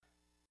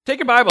Take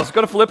your Bibles,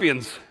 go to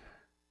Philippians.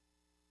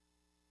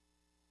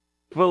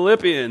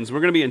 Philippians,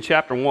 we're going to be in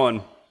chapter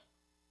 1.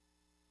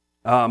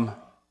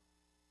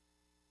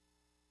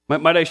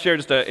 Might I share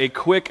just a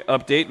quick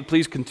update?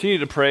 Please continue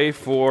to pray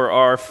for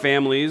our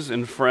families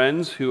and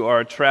friends who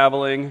are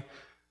traveling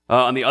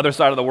on the other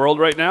side of the world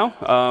right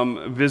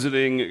now,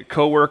 visiting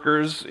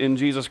co-workers in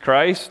Jesus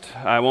Christ.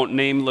 I won't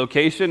name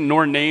location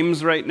nor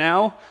names right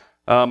now.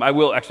 I'll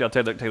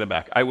take that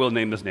back. I will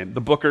name this name.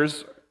 The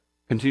Bookers.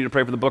 Continue to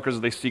pray for the Bookers as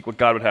they seek what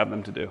God would have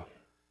them to do.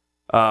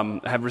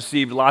 Have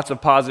received lots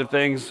of positive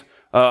things.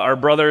 Our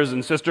brothers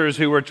and sisters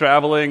who were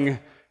traveling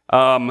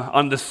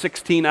on the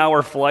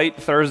 16-hour flight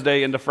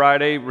Thursday into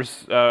Friday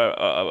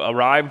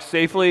arrived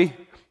safely.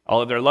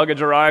 All of their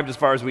luggage arrived as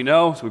far as we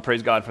know, so we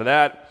praise God for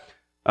that.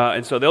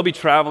 And so they'll be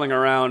traveling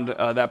around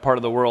that part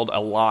of the world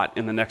a lot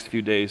in the next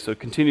few days, so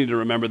continue to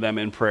remember them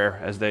in prayer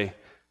as they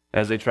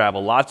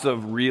travel. Lots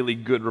of really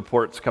good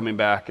reports coming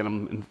back, and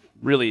I'm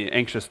really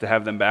anxious to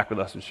have them back with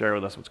us and share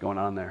with us what's going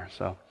on there.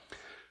 So,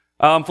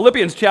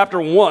 Philippians chapter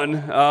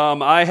 1,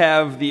 I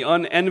have the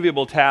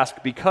unenviable task,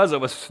 because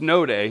of a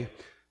snow day,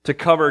 to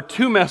cover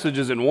two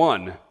messages in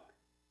one.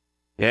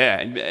 Yeah,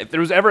 if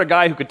there was ever a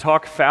guy who could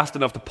talk fast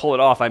enough to pull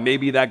it off, I may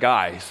be that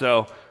guy.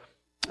 So,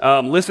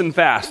 listen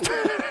fast.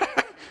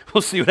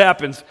 We'll see what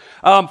happens.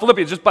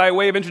 Philippians, just by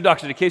way of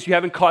introduction, in case you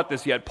haven't caught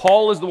this yet,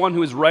 Paul is the one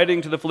who is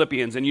writing to the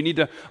Philippians, and you need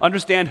to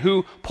understand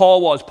who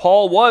Paul was.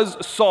 Paul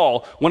was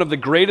Saul, one of the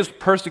greatest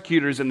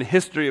persecutors in the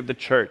history of the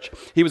church.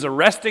 He was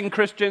arresting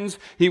Christians.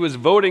 He was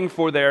voting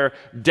for their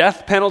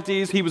death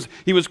penalties. He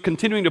was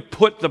continuing to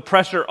put the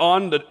pressure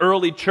on the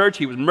early church.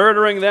 He was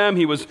murdering them.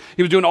 He was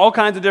doing all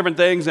kinds of different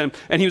things, and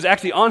he was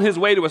actually on his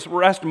way to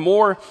arrest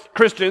more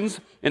Christians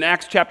in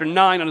Acts chapter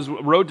 9 on his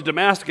road to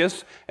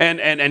Damascus,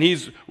 and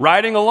he's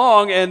riding along,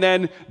 and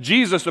then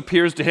Jesus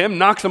appears to him,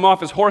 knocks him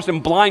off his horse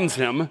and blinds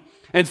him,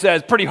 and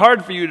says, "Pretty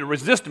hard for you to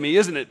resist me,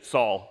 isn't it,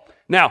 Saul?"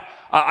 Now,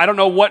 I don't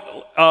know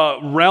what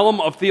realm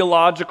of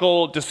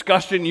theological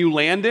discussion you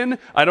land in.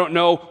 I don't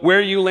know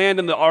where you land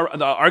in the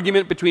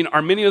argument between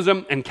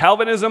Arminianism and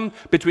Calvinism,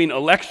 between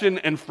election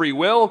and free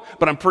will,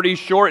 but I'm pretty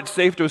sure it's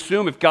safe to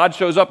assume if God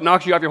shows up,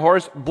 knocks you off your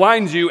horse,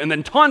 blinds you, and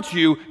then taunts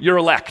you, you're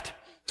elect.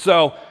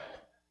 So,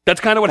 that's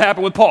kind of what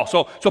happened with Paul.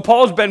 So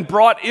Paul's been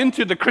brought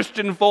into the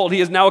Christian fold. He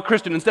is now a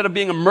Christian. Instead of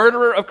being a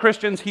murderer of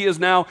Christians, he is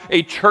now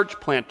a church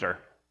planter.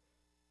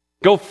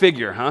 Go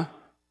figure, huh?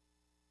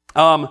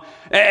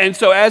 And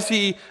so as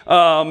he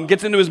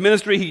gets into his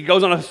ministry, he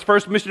goes on his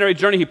first missionary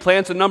journey. He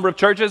plants a number of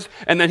churches,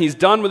 and then he's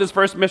done with his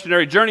first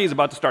missionary journey. He's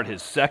about to start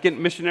his second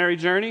missionary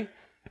journey,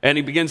 and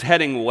he begins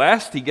heading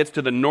west. He gets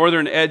to the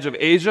northern edge of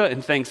Asia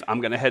and thinks,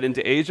 I'm going to head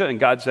into Asia, and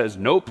God says,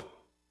 nope,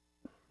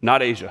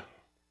 not Asia.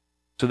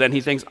 So then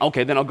he thinks,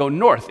 okay, then I'll go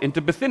north into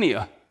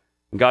Bithynia.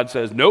 And God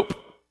says, nope,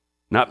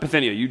 not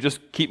Bithynia. You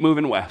just keep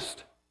moving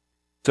west.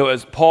 So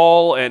as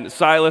Paul and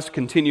Silas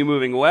continue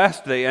moving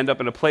west, they end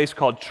up in a place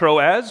called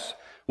Troas.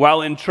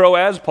 While in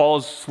Troas, Paul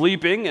is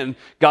sleeping, and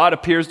God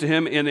appears to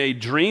him in a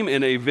dream,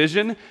 in a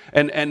vision,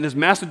 and this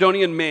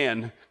Macedonian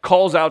man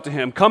calls out to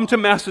him, "Come to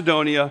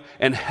Macedonia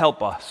and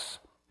help us."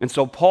 And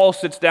so Paul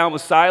sits down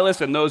with Silas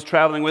and those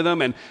traveling with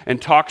him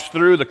and talks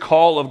through the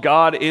call of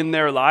God in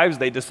their lives.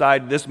 They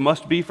decide this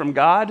must be from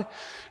God.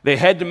 They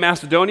head to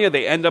Macedonia.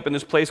 They end up in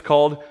this place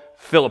called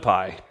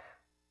Philippi.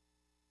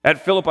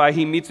 At Philippi,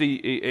 he meets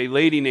a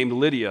lady named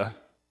Lydia.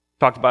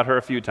 Talked about her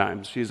a few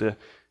times. She's a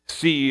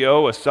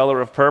CEO, a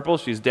seller of purple.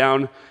 She's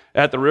down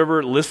at the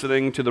river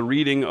listening to the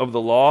reading of the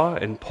law,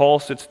 and Paul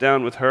sits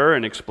down with her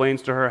and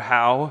explains to her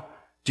how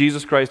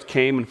Jesus Christ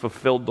came and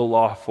fulfilled the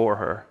law for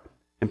her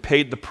and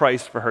paid the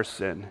price for her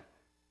sin.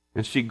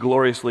 And she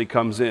gloriously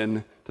comes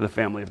in to the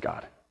family of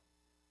God.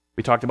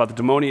 We talked about the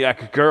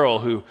demoniac girl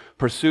who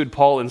pursued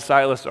Paul and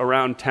Silas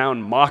around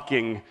town,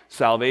 mocking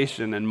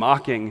salvation and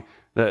mocking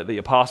the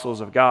apostles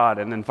of God.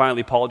 And then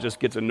finally, Paul just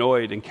gets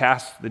annoyed and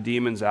casts the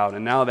demons out.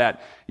 And now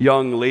that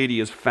young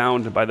lady is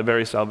found by the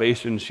very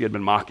salvation she had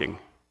been mocking.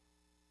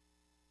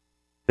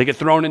 They get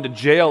thrown into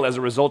jail as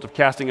a result of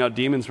casting out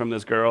demons from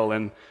this girl.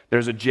 And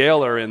there's a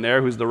jailer in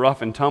there who's the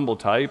rough and tumble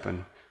type.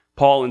 And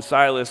Paul and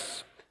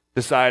Silas,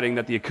 deciding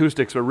that the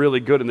acoustics were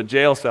really good in the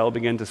jail cell,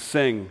 began to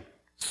sing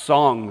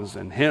songs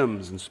and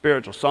hymns and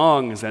spiritual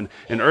songs, and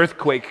an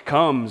earthquake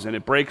comes and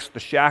it breaks the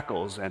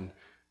shackles, and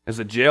as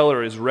the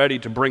jailer is ready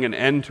to bring an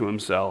end to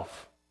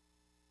himself,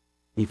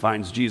 he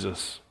finds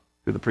Jesus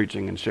through the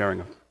preaching and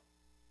sharing of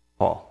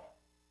Paul.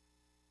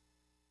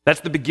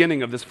 That's the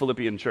beginning of this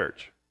Philippian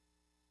church.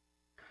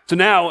 So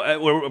now,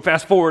 we're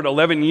fast forward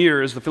 11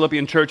 years, the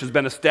Philippian church has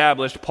been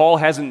established. Paul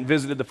hasn't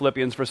visited the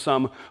Philippians for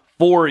some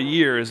 4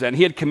 years, and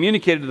he had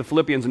communicated to the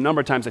Philippians a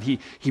number of times that he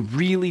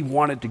really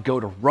wanted to go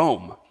to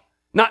Rome.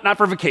 Not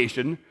for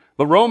vacation,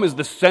 but Rome is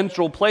the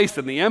central place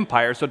in the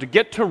empire, so to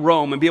get to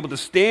Rome and be able to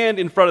stand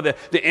in front of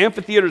the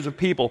amphitheaters of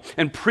people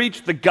and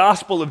preach the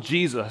gospel of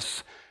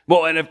Jesus,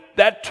 well, and if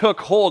that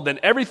took hold, then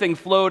everything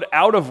flowed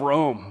out of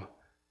Rome.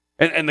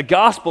 And the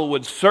gospel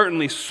would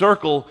certainly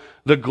circle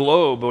the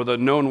globe or the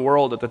known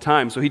world at the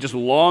time. So he just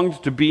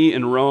longed to be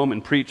in Rome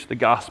and preach the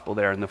gospel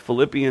there. And the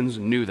Philippians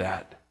knew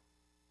that.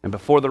 And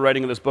before the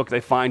writing of this book,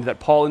 they find that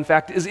Paul, in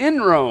fact, is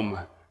in Rome,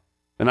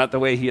 and not the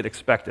way he had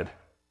expected.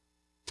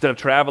 Instead of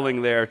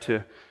traveling there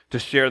to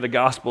share the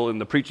gospel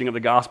and the preaching of the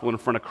gospel in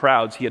front of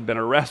crowds, he had been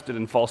arrested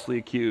and falsely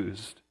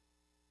accused.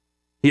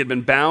 He had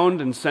been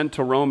bound and sent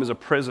to Rome as a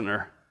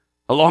prisoner.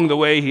 Along the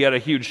way, he had a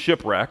huge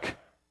shipwreck,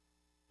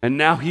 and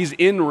now he's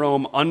in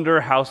Rome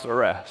under house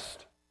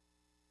arrest.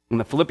 And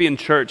the Philippian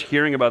church,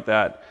 hearing about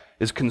that,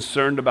 is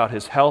concerned about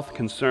his health,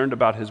 concerned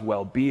about his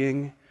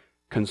well-being,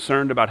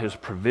 concerned about his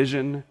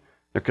provision.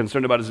 They're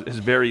concerned about his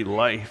very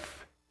life.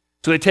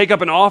 So they take up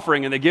an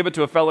offering and they give it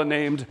to a fellow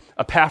named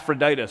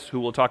Epaphroditus,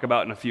 who we'll talk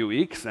about in a few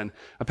weeks. And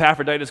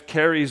Epaphroditus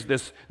carries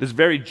this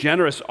very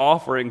generous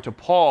offering to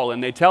Paul,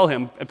 and they tell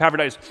him,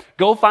 Epaphroditus,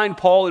 go find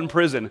Paul in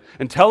prison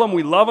and tell him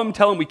we love him,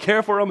 tell him we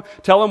care for him,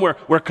 tell him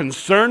we're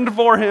concerned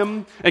for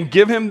him, and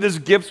give him this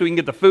gift so he can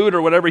get the food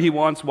or whatever he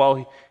wants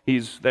while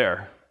he's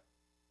there.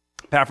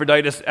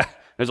 Epaphroditus,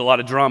 there's a lot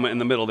of drama in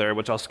the middle there,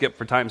 which I'll skip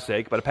for time's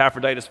sake, but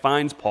Epaphroditus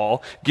finds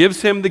Paul,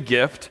 gives him the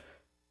gift,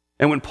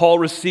 and when Paul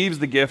receives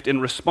the gift,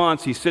 in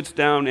response, he sits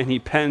down and he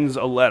pens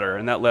a letter,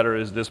 and that letter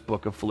is this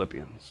book of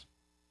Philippians.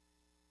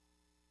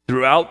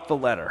 Throughout the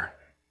letter,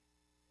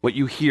 what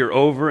you hear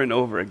over and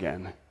over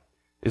again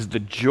is the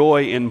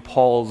joy in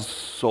Paul's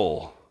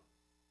soul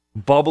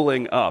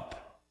bubbling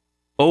up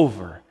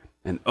over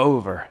and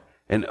over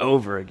and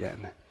over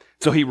again.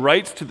 So he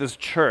writes to this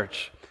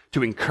church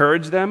to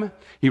encourage them.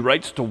 He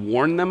writes to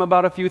warn them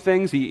about a few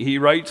things. He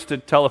writes to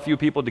tell a few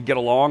people to get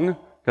along,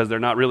 because they're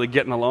not really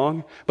getting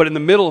along. But in the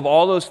middle of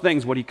all those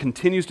things, what he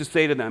continues to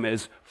say to them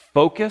is,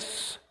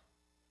 focus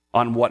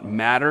on what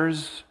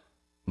matters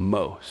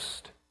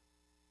most.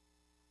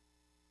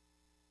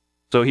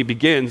 So he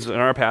begins, in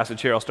our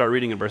passage here, I'll start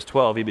reading in verse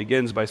 12, he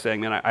begins by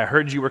saying, man, I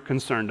heard you were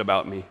concerned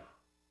about me.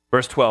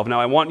 Verse 12, now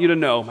I want you to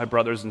know, my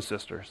brothers and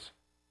sisters,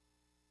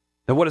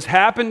 that what has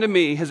happened to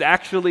me has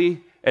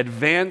actually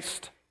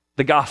advanced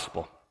the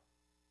gospel,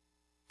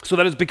 so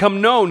that it's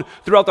become known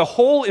throughout the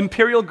whole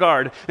imperial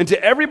guard and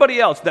to everybody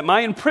else that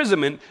my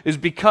imprisonment is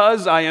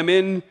because I am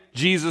in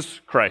Jesus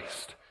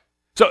Christ.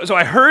 So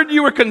I heard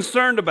you were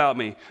concerned about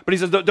me, but he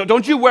says,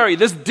 don't you worry,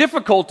 this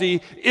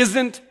difficulty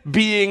isn't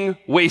being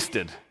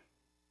wasted.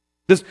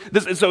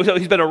 So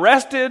he's been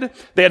arrested.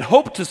 They had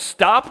hoped to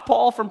stop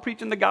Paul from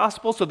preaching the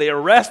gospel, so they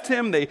arrest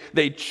him,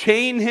 they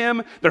chain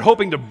him. They're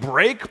hoping to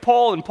break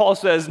Paul, and Paul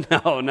says,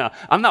 no,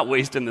 I'm not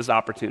wasting this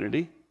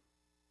opportunity.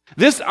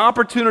 This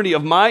opportunity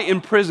of my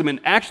imprisonment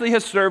actually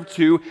has served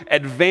to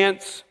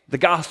advance the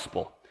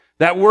gospel.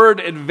 That word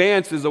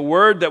advance is a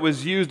word that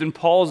was used in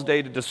Paul's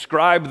day to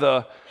describe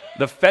the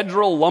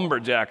federal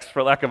lumberjacks,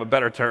 for lack of a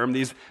better term.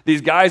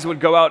 These guys would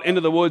go out into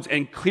the woods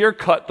and clear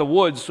cut the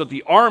woods so that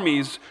the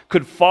armies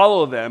could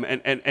follow them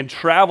and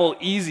travel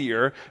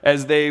easier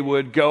as they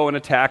would go and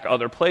attack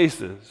other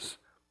places.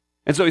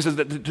 And so he says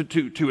that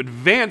to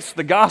advance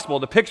the gospel,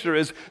 the picture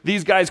is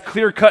these guys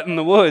clear cut in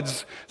the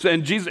woods. So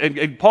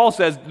and Paul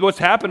says what's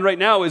happened right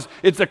now is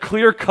it's a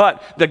clear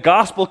cut. The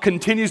gospel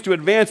continues to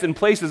advance in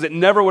places it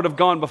never would have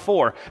gone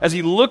before. As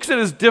he looks at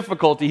his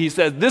difficulty, he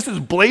says, this is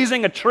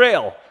blazing a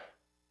trail.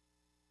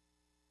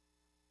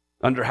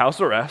 Under house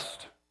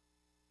arrest,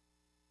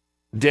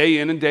 day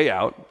in and day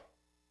out,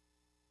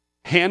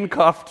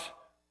 handcuffed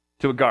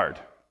to a guard.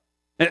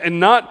 And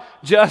not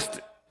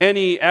just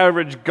any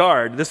average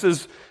guard. This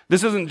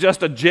isn't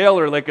just a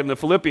jailer like in the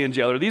Philippian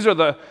jailer. These are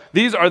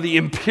the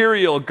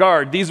imperial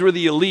guard. These were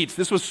the elites.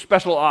 This was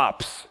special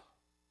ops.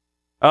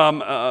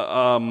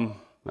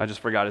 I just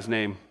forgot his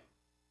name.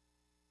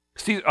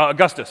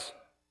 Augustus.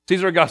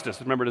 Caesar Augustus.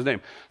 I remembered his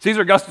name.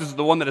 Caesar Augustus is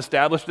the one that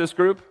established this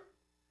group.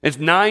 It's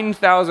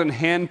 9,000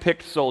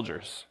 hand-picked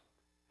soldiers.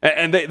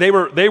 And they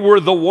were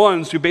the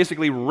ones who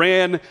basically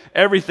ran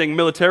everything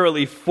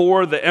militarily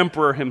for the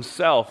emperor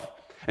himself.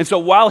 And so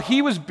while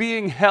he was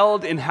being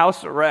held in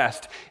house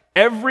arrest,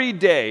 every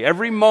day,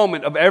 every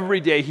moment of every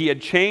day, he had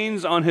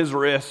chains on his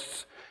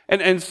wrists.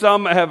 And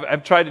some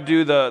have tried to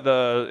do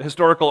the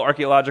historical,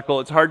 archaeological.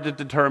 It's hard to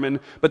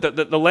determine, but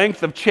the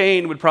length of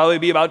chain would probably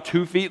be about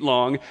 2 feet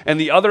long, and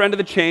the other end of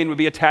the chain would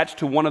be attached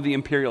to one of the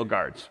imperial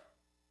guards.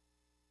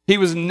 He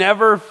was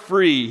never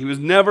free. He was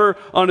never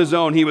on his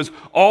own. He was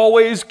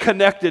always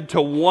connected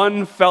to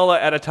one fella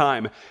at a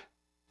time.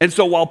 And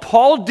so while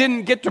Paul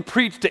didn't get to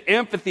preach to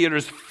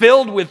amphitheaters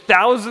filled with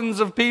thousands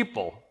of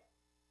people,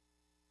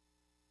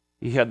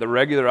 he had the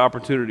regular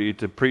opportunity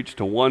to preach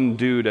to one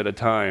dude at a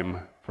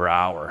time for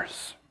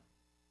hours.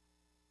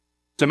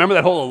 So remember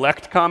that whole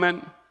elect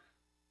comment?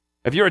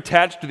 If you're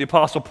attached to the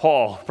Apostle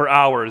Paul for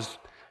hours,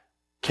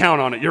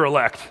 count on it, you're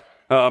elect.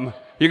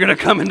 You're going to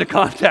come into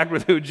contact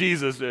with who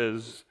Jesus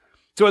is.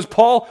 So as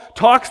Paul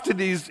talks to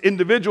these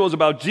individuals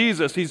about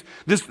Jesus,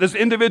 this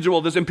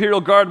individual, this imperial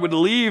guard, would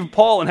leave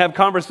Paul and have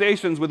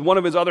conversations with one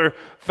of his other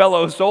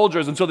fellow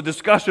soldiers, and so the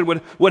discussion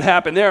would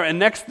happen there. And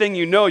next thing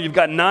you know, you've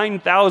got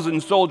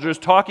 9,000 soldiers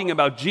talking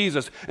about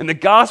Jesus, and the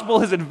gospel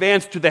has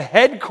advanced to the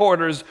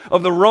headquarters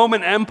of the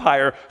Roman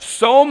Empire,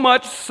 so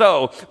much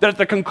so that at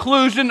the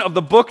conclusion of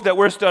the book that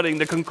we're studying,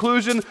 the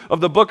conclusion of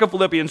the book of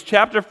Philippians,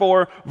 chapter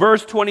 4,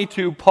 verse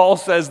 22, Paul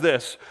says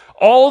this,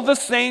 all the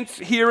saints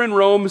here in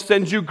Rome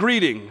send you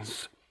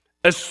greetings,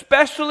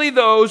 especially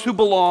those who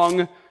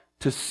belong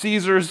to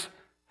Caesar's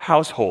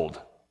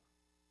household.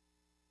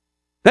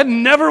 That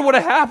never would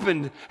have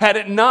happened had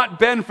it not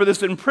been for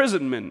this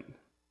imprisonment.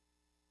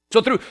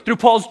 So through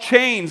Paul's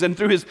chains and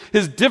through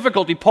his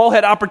difficulty, Paul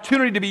had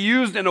opportunity to be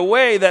used in a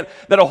way that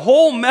a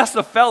whole mess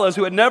of fellas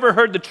who had never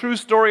heard the true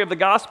story of the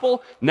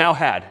gospel now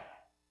had.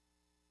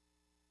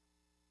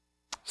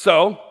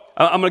 So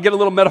I'm going to get a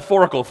little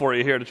metaphorical for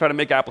you here to try to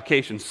make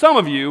application. Some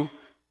of you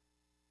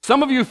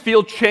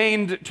feel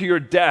chained to your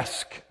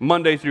desk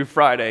Monday through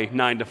Friday,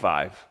 9 to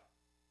 5.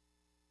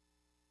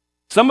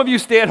 Some of you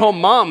stay-at-home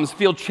moms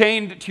feel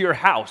chained to your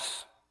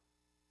house.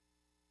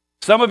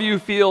 Some of you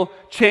feel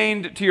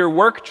chained to your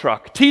work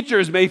truck.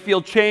 Teachers may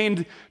feel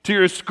chained to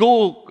your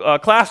school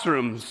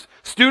classrooms.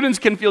 Students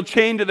can feel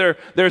chained to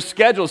their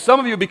schedules. Some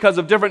of you, because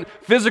of different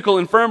physical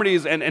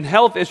infirmities and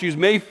health issues,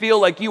 may feel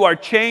like you are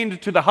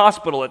chained to the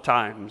hospital at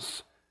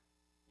times,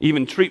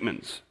 even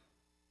treatments.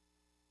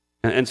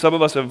 And some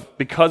of us have,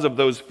 because of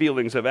those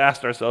feelings, have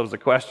asked ourselves the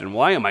question,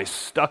 why am I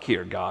stuck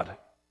here, God?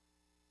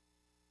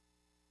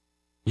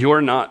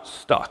 You're not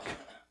stuck.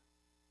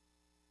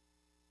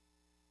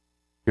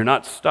 You're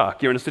not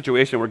stuck. You're in a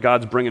situation where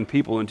God's bringing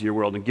people into your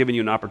world and giving you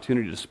an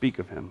opportunity to speak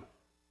of Him.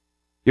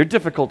 Your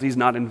difficulty is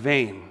not in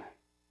vain.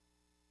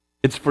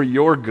 It's for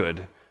your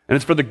good, and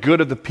it's for the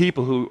good of the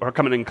people who are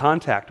coming in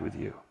contact with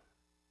you.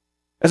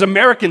 As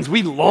Americans,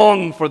 we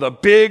long for the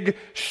big,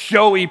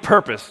 showy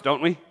purpose,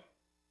 don't we?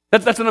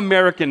 That's an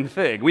American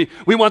thing. We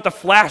want the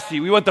flashy,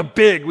 we want the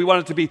big, we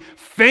want it to be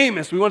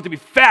famous, we want it to be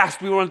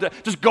fast, we want it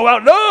to just go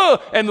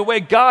out, and the way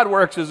God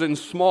works is in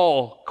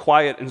small,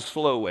 quiet, and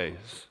slow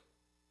ways.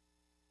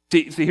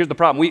 See, here's the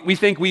problem. We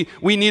think we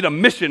need a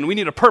mission, we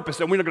need a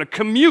purpose, and we're going to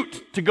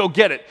commute to go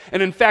get it.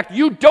 And in fact,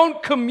 you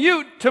don't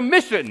commute to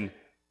mission.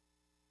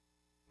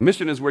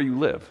 Mission is where you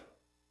live.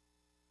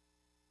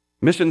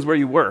 Mission's where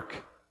you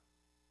work.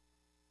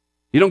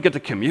 You don't get to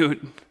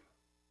commute.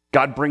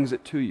 God brings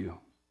it to you.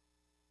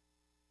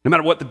 No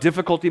matter what the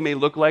difficulty may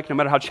look like, no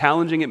matter how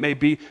challenging it may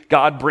be,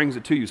 God brings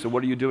it to you. So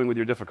what are you doing with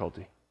your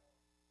difficulty?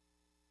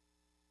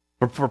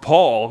 For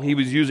Paul, he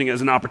was using it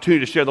as an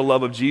opportunity to share the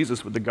love of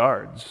Jesus with the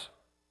guards.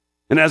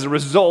 And as a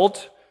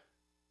result,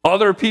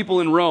 other people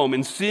in Rome,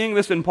 in seeing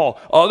this in Paul,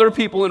 other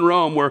people in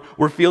Rome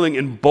were feeling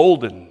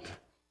emboldened.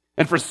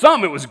 And for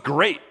some, it was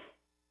great.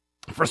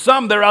 For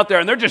some, they're out there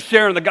and they're just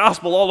sharing the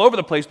gospel all over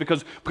the place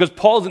because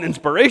Paul's an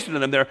inspiration to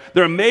them.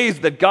 They're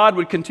amazed that God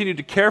would continue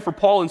to care for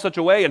Paul in such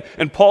a way,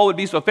 and Paul would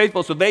be so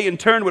faithful, so they in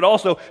turn would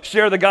also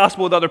share the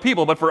gospel with other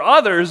people. But for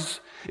others,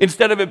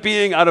 instead of it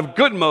being out of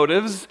good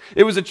motives,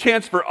 it was a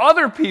chance for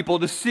other people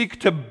to seek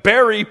to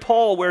bury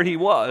Paul where he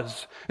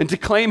was and to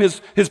claim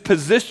his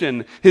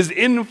position, his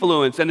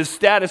influence, and his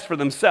status for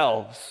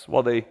themselves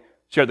while they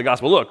shared the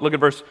gospel. Look at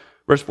verse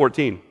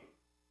 14.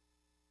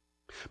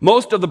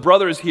 Most of the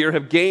brothers here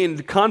have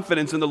gained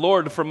confidence in the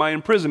Lord from my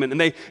imprisonment, and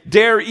they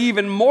dare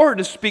even more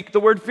to speak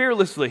the word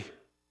fearlessly.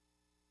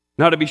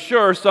 Now, to be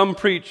sure, some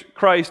preach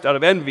Christ out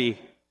of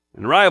envy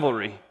and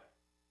rivalry,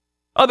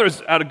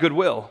 others out of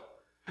goodwill.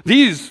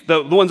 These,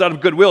 the ones out of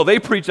goodwill, they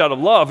preach out of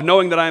love,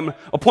 knowing that I'm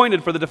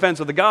appointed for the defense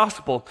of the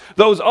gospel.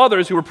 Those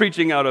others who were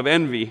preaching out of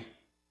envy,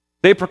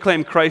 they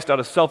proclaim Christ out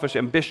of selfish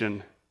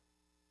ambition,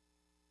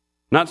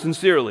 not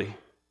sincerely,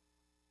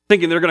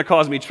 thinking they're going to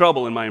cause me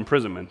trouble in my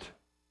imprisonment.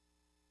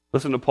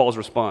 Listen to Paul's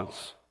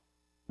response.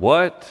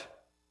 What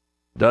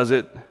does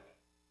it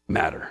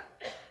matter?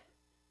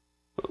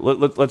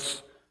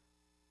 Let's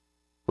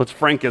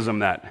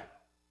Frankism that.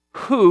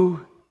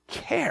 Who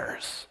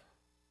cares?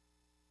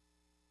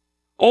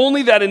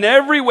 Only that in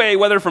every way,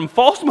 whether from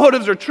false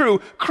motives or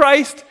true,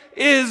 Christ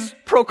is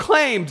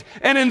proclaimed.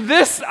 And in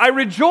this I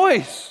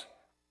rejoice.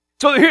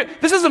 So here,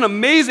 this is an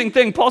amazing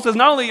thing. Paul says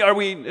not only are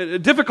we,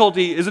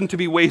 difficulty isn't to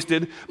be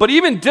wasted, but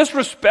even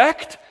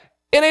disrespect,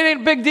 it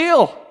ain't a big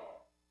deal.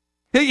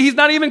 He's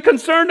not even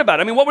concerned about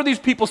it. I mean, what were these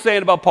people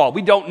saying about Paul?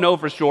 We don't know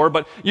for sure,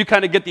 but you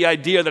kind of get the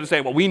idea that they're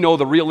saying, well, we know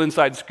the real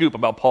inside scoop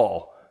about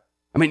Paul.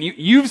 I mean,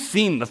 you've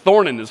seen the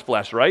thorn in his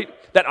flesh, right?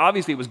 That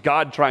obviously was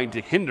God trying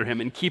to hinder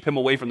him and keep him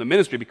away from the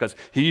ministry because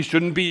he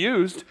shouldn't be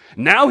used.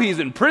 Now he's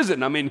in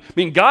prison. I mean,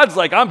 God's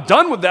like, I'm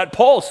done with that,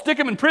 Paul. Stick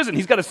him in prison.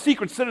 He's got a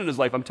secret sin in his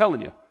life, I'm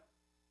telling you.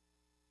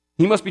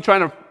 He must be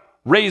trying to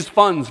raise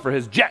funds for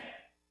his jet.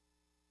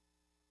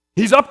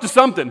 He's up to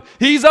something.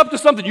 He's up to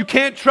something. You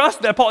can't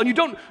trust that Paul. And you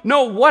don't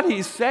know what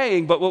he's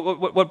saying, but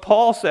what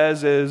Paul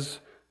says is,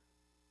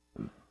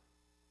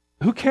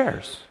 who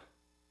cares?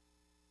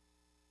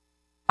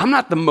 I'm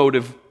not the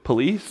motive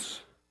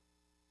police.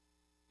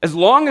 As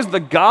long as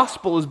the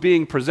gospel is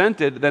being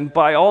presented, then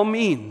by all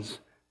means,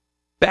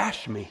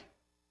 bash me.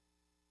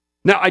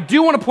 Now, I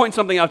do want to point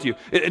something out to you.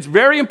 It's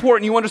very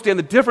important you understand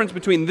the difference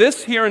between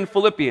this here in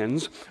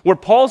Philippians, where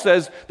Paul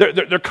says,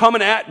 they're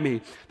coming at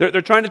me,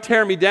 they're trying to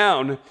tear me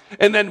down,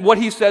 and then what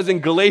he says in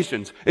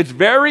Galatians. It's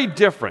very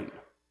different.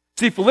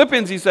 See,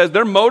 Philippians, he says,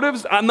 their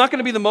motives, I'm not going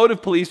to be the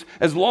motive police.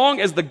 As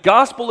long as the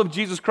gospel of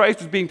Jesus Christ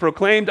is being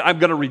proclaimed, I'm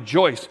going to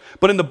rejoice.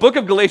 But in the book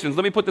of Galatians,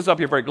 let me put this up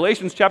here for you.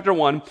 Galatians chapter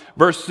 1,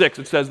 verse 6,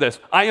 it says this,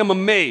 I am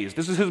amazed.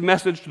 This is his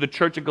message to the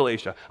church of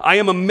Galatia. I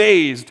am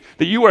amazed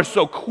that you are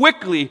so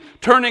quickly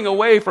turning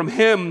away from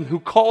him who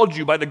called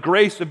you by the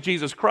grace of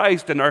Jesus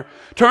Christ and are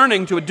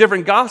turning to a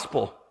different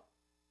gospel.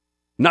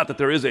 Not that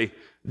there is a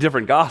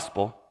different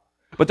gospel,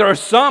 but there are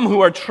some who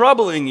are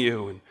troubling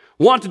you and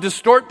want to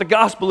distort the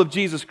gospel of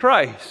Jesus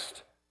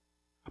Christ.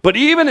 But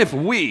even if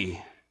we,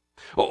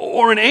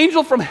 or an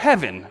angel from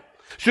heaven,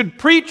 should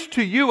preach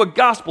to you a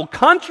gospel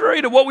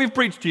contrary to what we've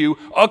preached to you,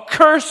 a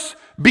curse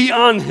be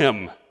on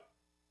him.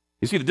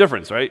 You see the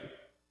difference, right?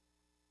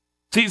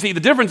 See, the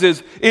difference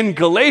is in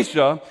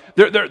Galatia,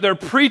 they're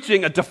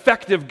preaching a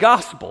defective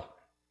gospel.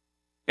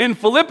 In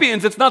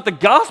Philippians, it's not the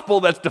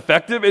gospel that's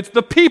defective, it's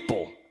the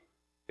people.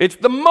 It's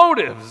the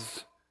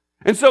motives.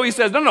 And so he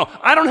says, no,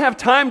 I don't have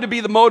time to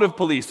be the motive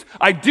police.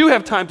 I do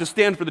have time to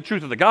stand for the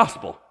truth of the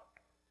gospel.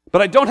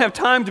 But I don't have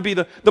time to be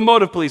the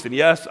motive police. And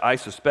yes, I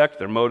suspect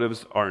their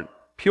motives aren't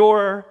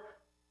pure.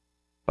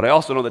 But I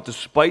also know that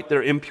despite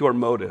their impure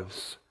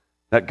motives,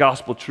 that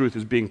gospel truth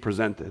is being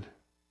presented.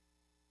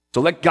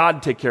 So let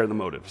God take care of the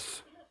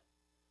motives.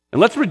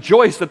 And let's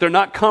rejoice that they're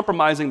not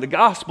compromising the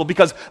gospel,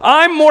 because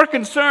I'm more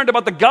concerned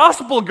about the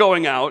gospel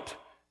going out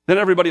than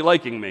everybody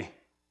liking me.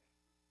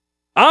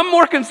 I'm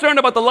more concerned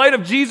about the light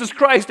of Jesus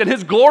Christ and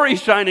his glory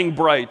shining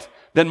bright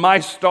than my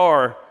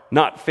star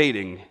not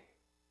fading.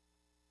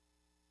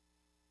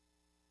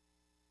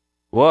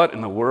 What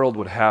in the world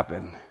would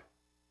happen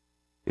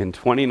in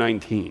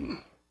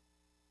 2019?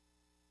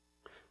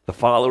 The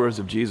followers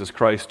of Jesus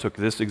Christ took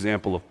this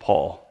example of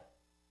Paul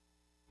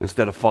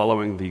instead of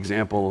following the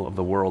example of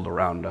the world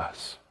around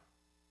us.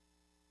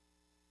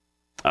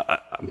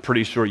 I'm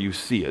pretty sure you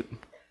see it.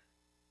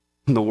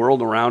 In the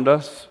world around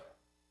us,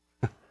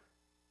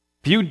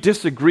 if you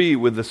disagree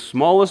with the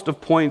smallest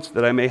of points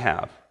that I may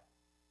have,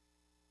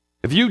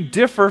 if you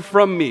differ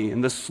from me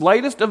in the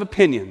slightest of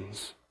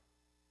opinions,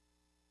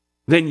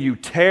 then you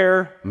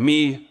tear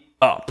me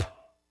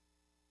up.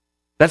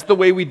 That's the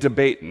way we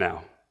debate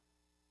now.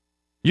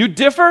 You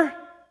differ?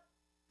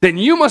 Then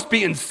you must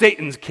be in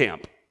Satan's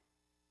camp.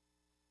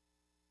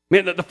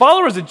 Man, the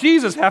followers of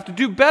Jesus have to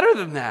do better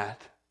than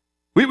that.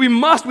 We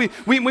must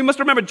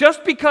remember,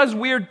 just because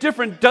we're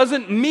different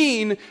doesn't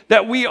mean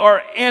that we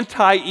are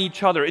anti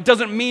each other. It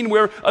doesn't mean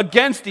we're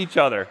against each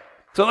other.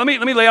 So let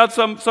me lay out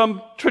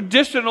some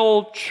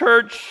traditional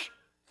church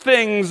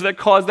things that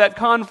cause that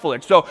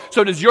conflict. So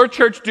does your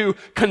church do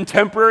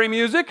contemporary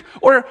music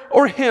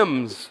or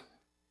hymns?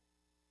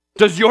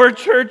 Does your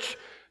church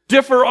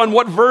differ on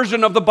what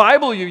version of the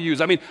Bible you use?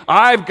 I mean,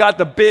 I've got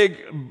the big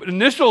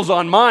initials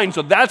on mine,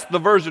 so that's the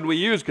version we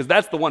use because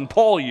that's the one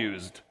Paul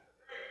used.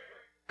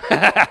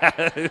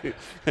 I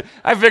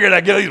figured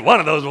I'd get at least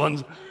one of those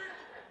ones.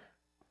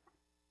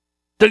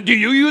 Do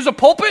you use a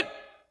pulpit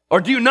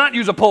or do you not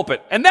use a pulpit?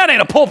 And that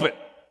ain't a pulpit.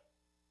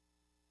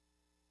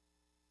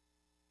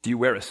 Do you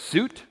wear a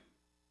suit?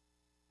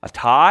 A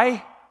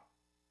tie?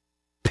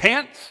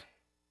 Pants?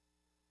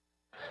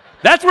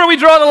 That's where we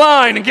draw the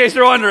line, in case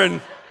you're wondering.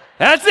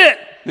 That's it.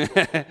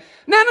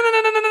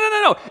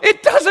 No.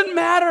 It doesn't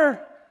matter.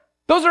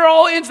 Those are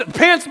all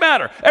pants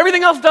matter.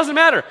 Everything else doesn't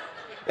matter.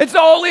 It's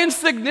all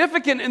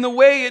insignificant in the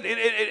way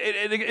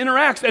it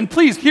interacts. And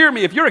please hear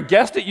me. If you're a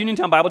guest at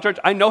Uniontown Bible Church,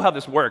 I know how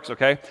this works,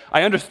 okay?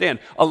 I understand.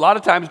 A lot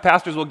of times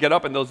pastors will get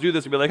up and they'll do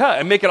this and be like,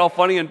 and make it all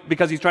funny and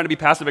because he's trying to be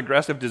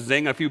passive-aggressive to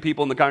zing a few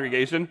people in the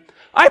congregation.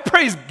 I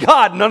praise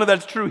God none of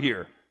that's true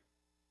here.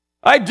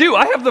 I do.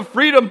 I have the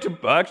freedom to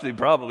actually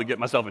probably get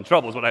myself in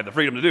trouble is what I have the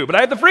freedom to do. But I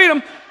have the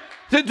freedom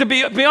to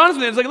be honest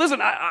with you. It's like,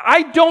 listen,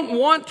 I don't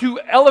want to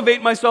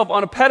elevate myself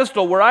on a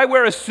pedestal where I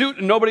wear a suit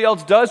and nobody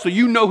else does so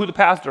you know who the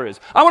pastor is.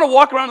 I want to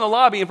walk around in the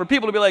lobby and for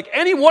people to be like,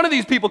 any one of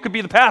these people could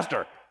be the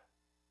pastor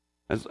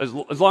as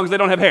long as they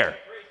don't have hair.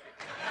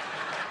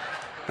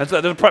 That's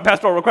a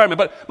pastoral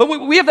requirement. But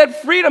we have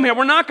that freedom here.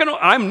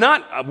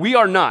 We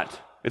are not.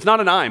 It's not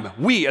an I'm.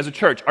 We as a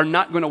church are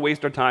not going to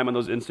waste our time on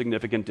those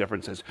insignificant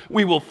differences.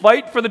 We will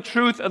fight for the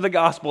truth of the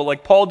gospel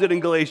like Paul did in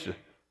Galatia.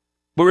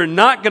 But we're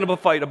not going to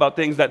fight about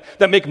things that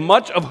make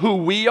much of who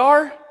we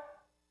are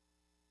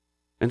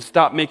and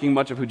stop making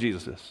much of who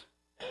Jesus is.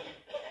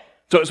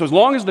 So as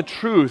long as the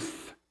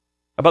truth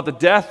about the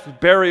death,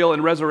 burial,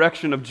 and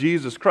resurrection of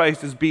Jesus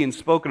Christ is being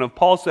spoken of,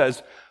 Paul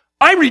says,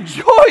 I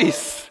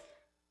rejoice.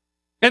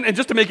 And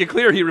just to make it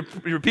clear, he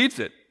repeats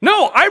it.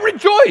 No, I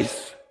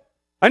rejoice.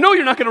 I know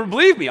you're not going to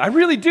believe me. I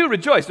really do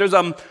rejoice. There's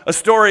a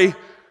story...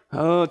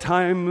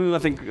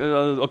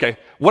 okay.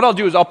 What I'll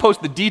do is I'll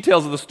post the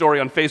details of the story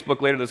on Facebook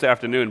later this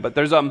afternoon. But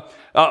there's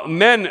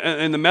men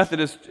in the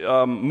Methodist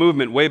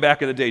movement way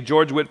back in the day,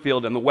 George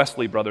Whitefield and the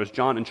Wesley brothers,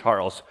 John and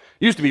Charles,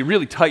 used to be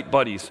really tight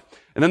buddies.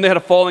 And then they had a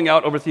falling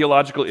out over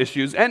theological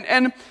issues.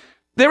 And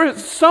they were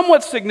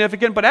somewhat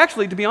significant, but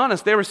actually, to be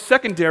honest, they were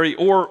secondary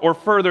or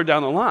further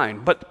down the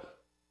line. But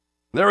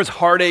There was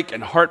heartache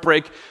and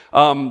heartbreak.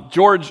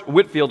 George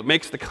Whitefield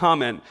makes the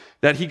comment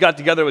that he got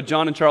together with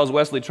John and Charles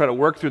Wesley to try to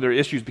work through their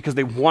issues because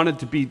they wanted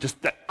to be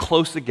just that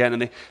close again,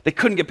 and they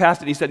couldn't get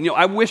past it. He said,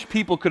 I wish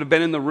people could have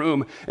been in the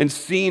room and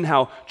seen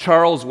how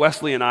Charles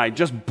Wesley and I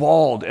just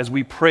bawled as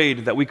we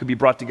prayed that we could be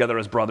brought together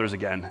as brothers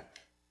again.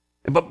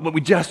 But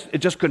it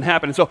just couldn't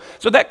happen. And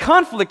so that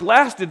conflict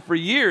lasted for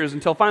years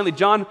until finally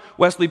John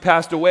Wesley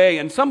passed away,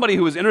 and somebody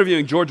who was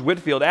interviewing George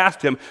Whitefield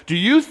asked him, do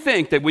you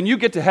think that when you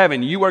get to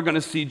heaven, you are going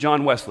to see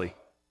John Wesley?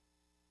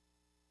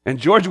 And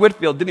George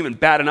Whitefield didn't even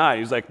bat an eye.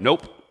 He was like,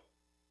 nope.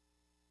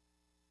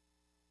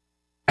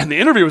 And the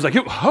interviewer was like,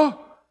 huh?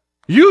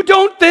 You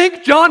don't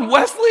think John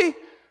Wesley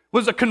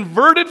was a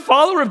converted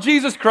follower of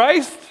Jesus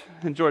Christ?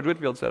 And George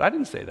Whitefield said, I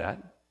didn't say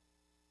that.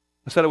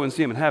 I said I wouldn't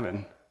see him in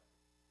heaven,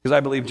 because I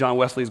believe John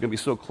Wesley is going to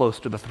be so close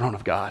to the throne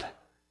of God,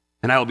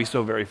 and I will be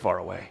so very far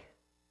away.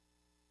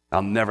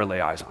 I'll never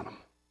lay eyes on him.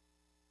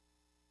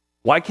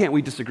 Why can't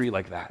we disagree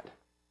like that?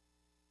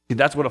 See,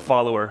 that's what a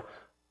follower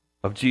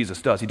of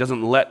Jesus does. He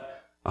doesn't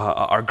let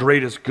our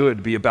greatest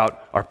good be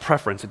about our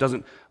preference. It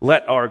doesn't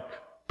let our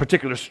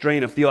particular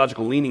strain of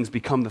theological leanings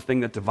become the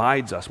thing that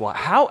divides us. Well,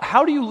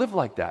 how do you live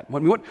like that?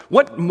 What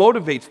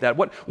motivates that?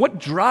 What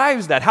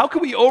drives that? How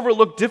can we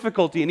overlook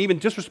difficulty and even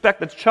disrespect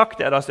that's chucked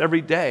at us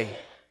every day?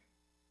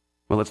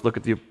 Well, let's look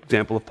at the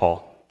example of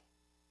Paul.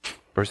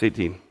 Verse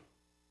 18.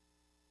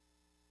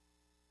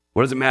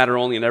 What does it matter?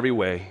 Only in every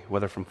way,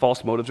 whether from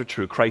false motives or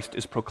true, Christ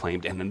is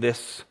proclaimed, and in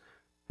this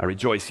I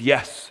rejoice.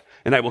 Yes,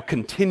 and I will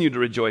continue to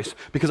rejoice,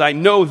 because I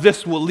know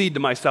this will lead to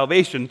my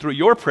salvation through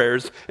your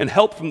prayers and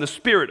help from the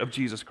Spirit of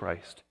Jesus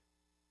Christ.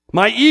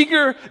 My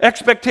eager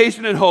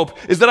expectation and hope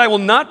is that I will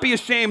not be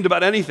ashamed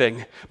about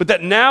anything, but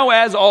that now,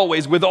 as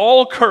always, with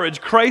all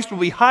courage, Christ will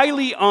be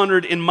highly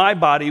honored in my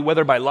body,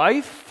 whether by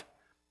life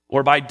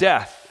or by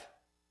death.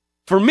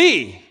 For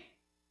me,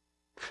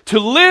 to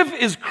live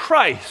is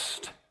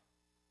Christ,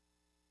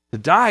 to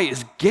die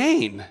is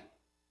gain.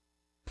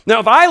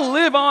 Now, if I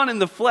live on in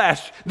the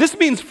flesh, this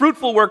means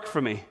fruitful work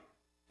for me.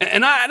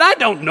 And I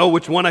don't know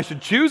which one I should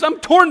choose. I'm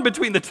torn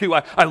between the two.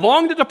 I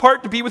long to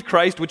depart to be with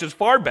Christ, which is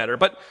far better,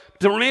 but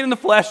to remain in the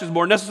flesh is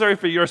more necessary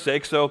for your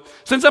sake. So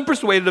since I'm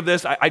persuaded of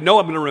this, I know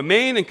I'm going to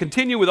remain and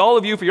continue with all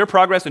of you for your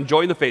progress and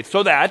joy in the faith,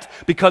 so that,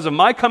 because of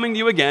my coming to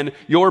you again,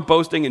 your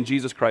boasting in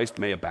Jesus Christ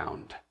may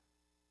abound.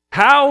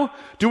 How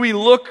do we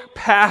look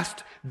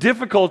past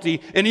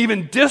difficulty and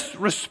even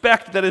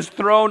disrespect that is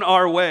thrown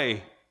our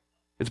way?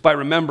 It's by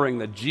remembering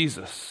that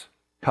Jesus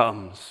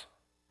comes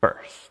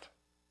first.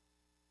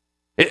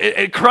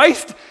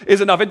 Christ is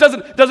enough. It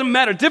doesn't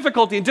matter.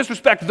 Difficulty and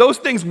disrespect, those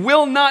things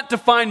will not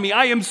define me.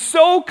 I am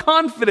so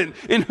confident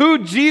in who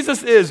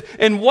Jesus is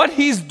and what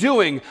he's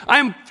doing.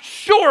 I'm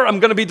sure I'm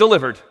going to be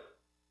delivered.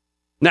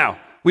 Now,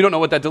 we don't know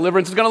what that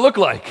deliverance is going to look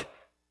like.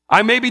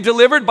 I may be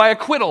delivered by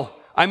acquittal.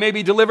 I may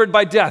be delivered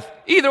by death.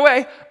 Either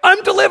way,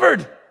 I'm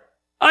delivered.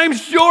 I'm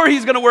sure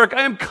he's going to work.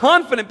 I am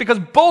confident, because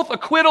both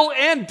acquittal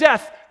and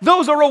death,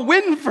 those are a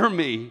win for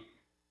me.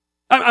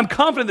 I'm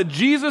confident that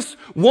Jesus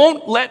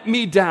won't let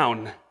me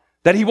down,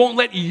 that he won't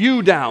let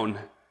you down,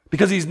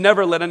 because he's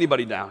never let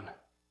anybody down.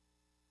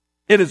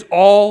 It is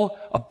all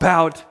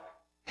about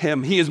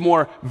him. He is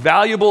more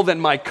valuable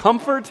than my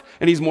comfort,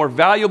 and he's more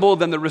valuable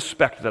than the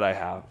respect that I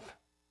have.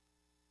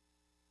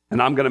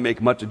 And I'm going to make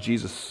much of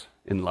Jesus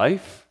in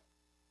life,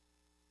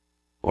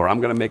 or I'm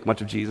going to make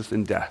much of Jesus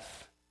in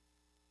death.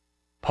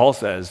 Paul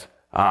says,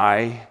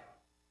 I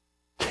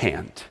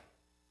can't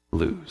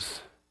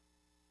lose.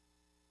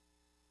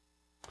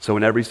 So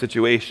in every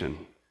situation,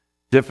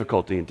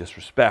 difficulty and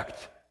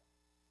disrespect,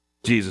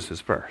 Jesus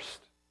is first.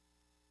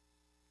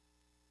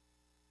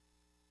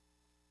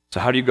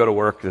 So how do you go to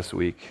work this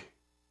week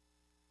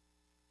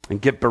and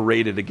get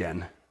berated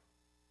again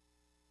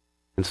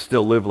and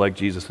still live like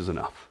Jesus is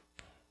enough?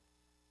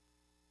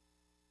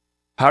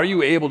 How are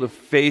you able to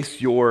face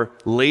your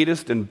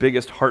latest and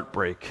biggest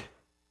heartbreak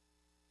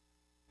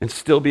and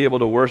still be able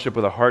to worship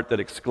with a heart that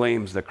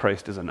exclaims that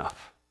Christ is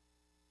enough?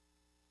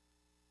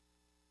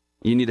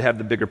 You need to have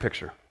the bigger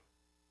picture.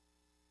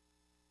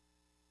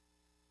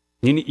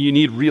 You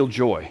need real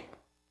joy.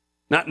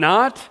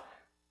 Not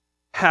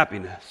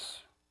happiness.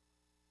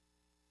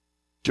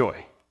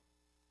 Joy.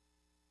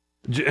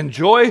 And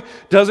joy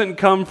doesn't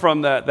come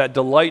from that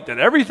delight that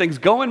everything's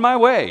going my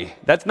way.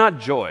 That's not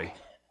joy.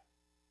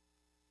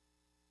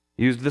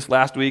 I used this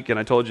last week, and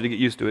I told you to get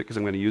used to it because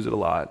I'm going to use it a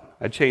lot.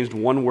 I changed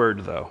one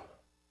word, though.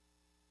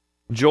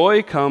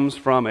 Joy comes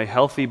from a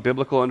healthy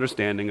biblical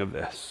understanding of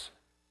this.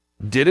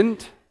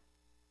 Didn't,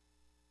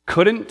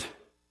 couldn't,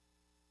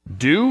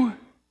 do,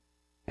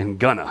 and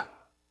gonna.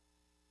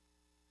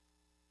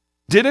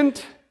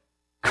 Didn't,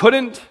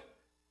 couldn't,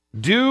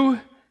 do,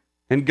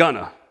 and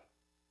gonna.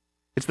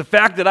 It's the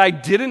fact that I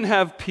didn't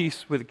have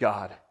peace with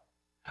God.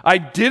 I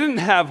didn't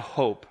have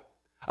hope.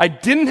 I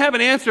didn't have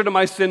an answer to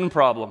my sin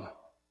problem.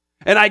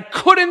 And I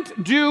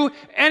couldn't do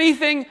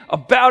anything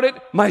about it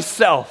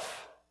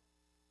myself.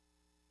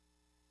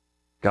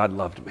 God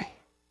loved me.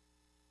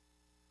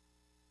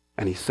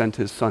 And he sent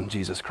his son,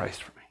 Jesus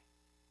Christ, for me.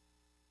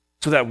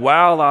 so that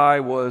while I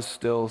was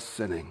still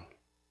sinning,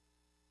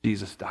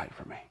 Jesus died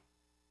for me.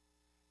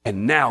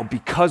 And now,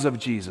 because of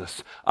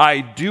Jesus,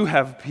 I do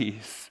have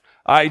peace.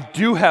 I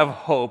do have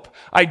hope.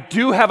 I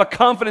do have a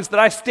confidence that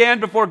I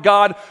stand before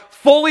God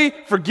fully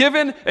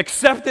forgiven,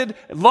 accepted,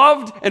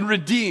 loved, and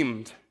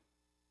redeemed.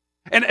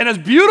 And as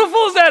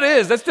beautiful as that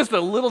is, that's just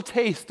a little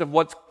taste of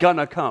what's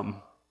gonna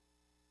come.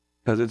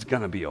 Because it's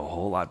gonna be a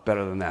whole lot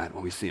better than that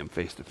when we see him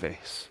face to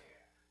face.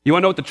 You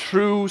wanna know what the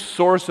true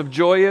source of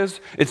joy is?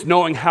 It's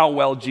knowing how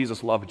well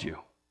Jesus loved you.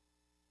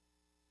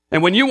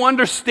 And when you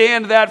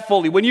understand that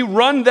fully, when you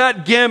run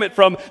that gamut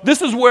from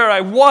this is where I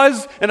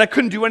was and I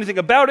couldn't do anything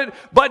about it,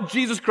 but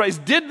Jesus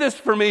Christ did this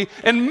for me,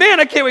 and man,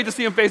 I can't wait to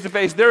see him face to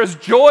face. There is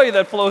joy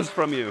that flows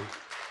from you.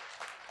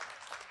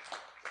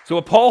 So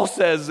what Paul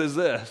says is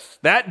this: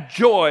 that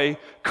joy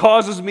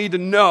causes me to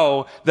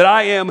know that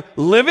I am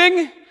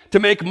living to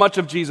make much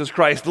of Jesus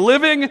Christ,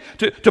 living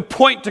to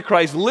point to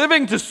Christ,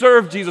 living to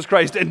serve Jesus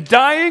Christ, and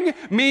dying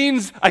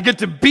means I get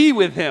to be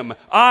with him.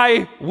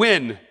 I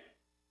win.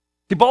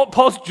 See,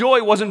 Paul's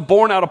joy wasn't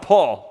born out of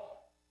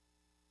Paul.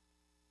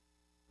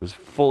 It was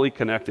fully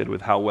connected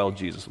with how well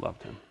Jesus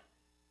loved him.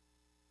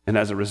 And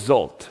as a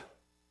result,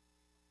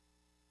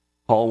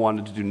 Paul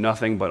wanted to do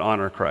nothing but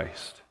honor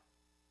Christ.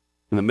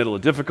 In the middle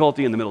of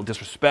difficulty, in the middle of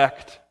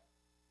disrespect,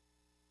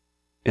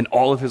 in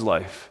all of his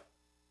life,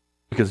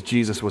 because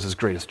Jesus was his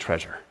greatest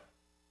treasure.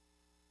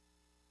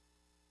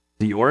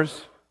 Is he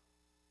yours?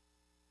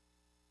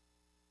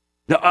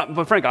 No,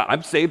 but Frank,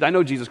 I'm saved. I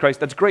know Jesus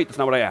Christ. That's great. That's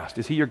not what I asked.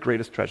 Is he your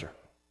greatest treasure?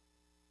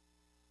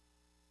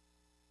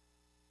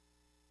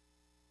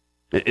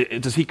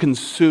 Does he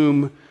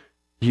consume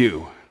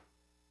you?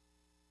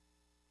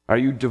 Are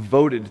you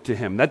devoted to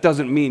him? That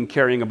doesn't mean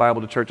carrying a Bible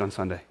to church on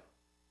Sunday.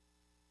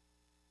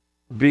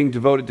 Being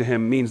devoted to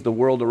him means the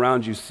world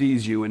around you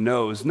sees you and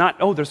knows, not,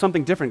 oh, there's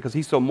something different because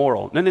he's so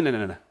moral.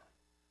 No.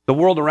 The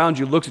world around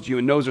you looks at you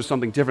and knows there's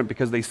something different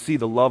because they see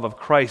the love of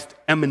Christ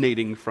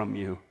emanating from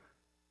you,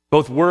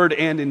 both word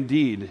and in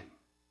deed.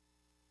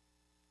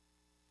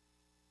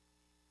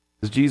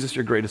 Is Jesus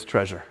your greatest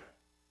treasure?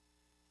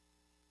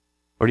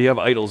 Or do you have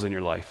idols in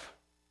your life?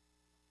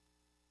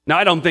 Now,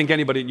 I don't think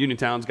anybody at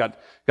Uniontown's got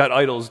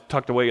idols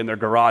tucked away in their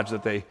garage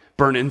that they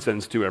burn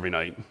incense to every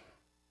night.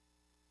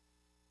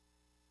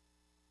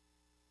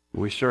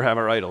 We sure have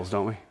our idols,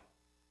 don't we?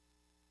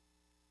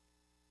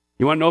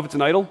 You want to know if it's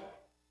an idol?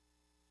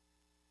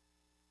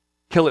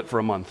 Kill it for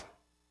a month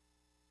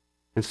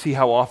and see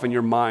how often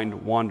your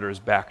mind wanders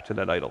back to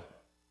that idol.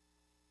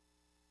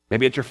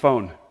 Maybe it's your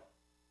phone.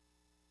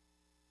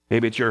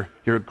 Maybe it's your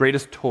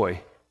greatest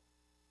toy.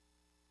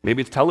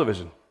 Maybe it's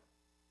television.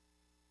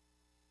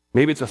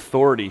 Maybe it's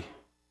authority.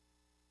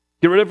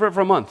 Get rid of it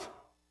for a month.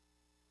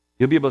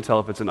 You'll be able to tell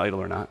if it's an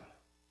idol or not.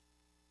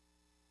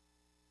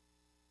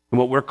 And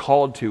what we're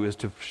called to is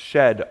to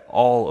shed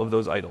all of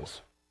those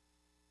idols.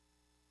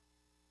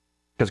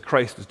 Because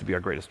Christ is to be our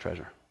greatest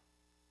treasure.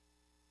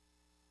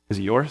 Is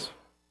he yours?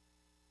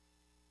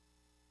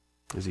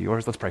 Is he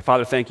yours? Let's pray.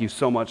 Father, thank you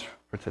so much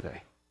for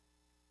today.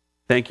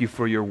 Thank you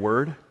for your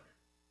word,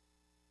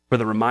 for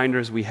the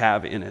reminders we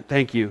have in it.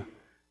 Thank you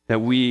that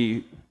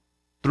we,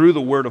 through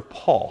the word of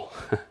Paul,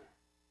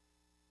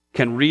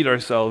 can read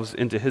ourselves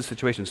into his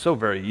situation so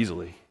very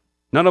easily.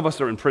 None of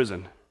us are in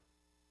prison,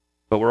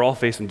 but we're all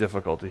facing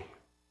difficulty.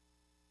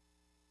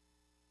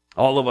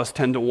 All of us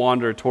tend to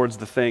wander towards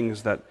the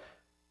things that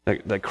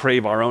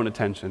crave our own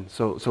attention.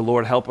 So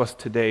Lord, help us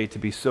today to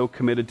be so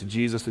committed to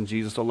Jesus and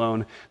Jesus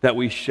alone that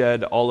we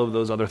shed all of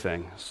those other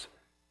things.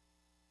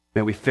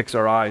 May we fix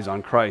our eyes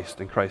on Christ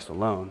and Christ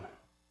alone.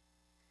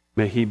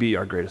 May he be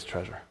our greatest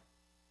treasure.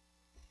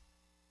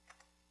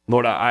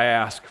 Lord, I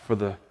ask for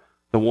the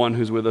one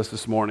who's with us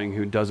this morning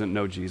who doesn't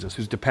know Jesus,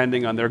 who's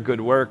depending on their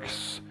good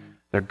works,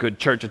 their good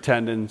church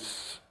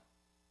attendance,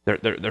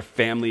 their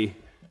family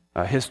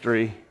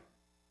history.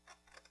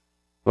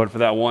 Lord, for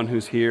that one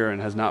who's here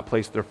and has not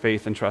placed their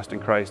faith and trust in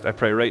Christ, I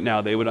pray right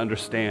now they would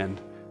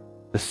understand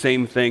the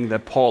same thing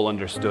that Paul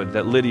understood,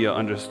 that Lydia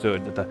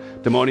understood, that the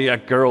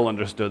demoniac girl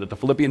understood, that the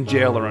Philippian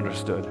jailer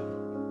understood,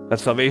 that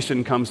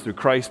salvation comes through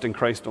Christ and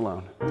Christ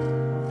alone.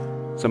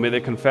 So may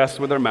they confess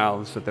with their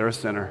mouths that they're a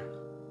sinner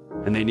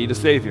and they need a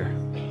Savior.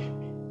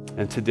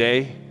 And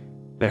today,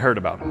 they heard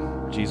about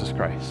him, Jesus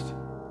Christ.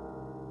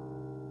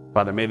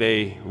 Father, may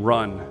they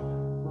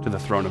run to the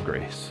throne of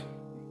grace.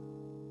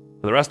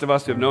 For the rest of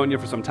us who have known you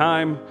for some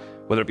time,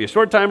 whether it be a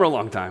short time or a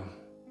long time,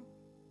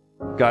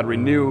 God,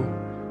 renew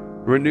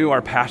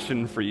our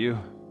passion for you.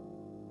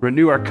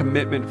 Renew our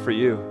commitment for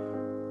you.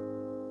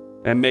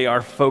 And may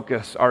our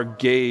focus, our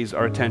gaze,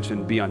 our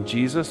attention be on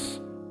Jesus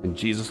and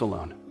Jesus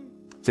alone.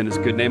 It's in his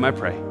good name I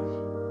pray.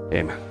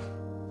 Amen.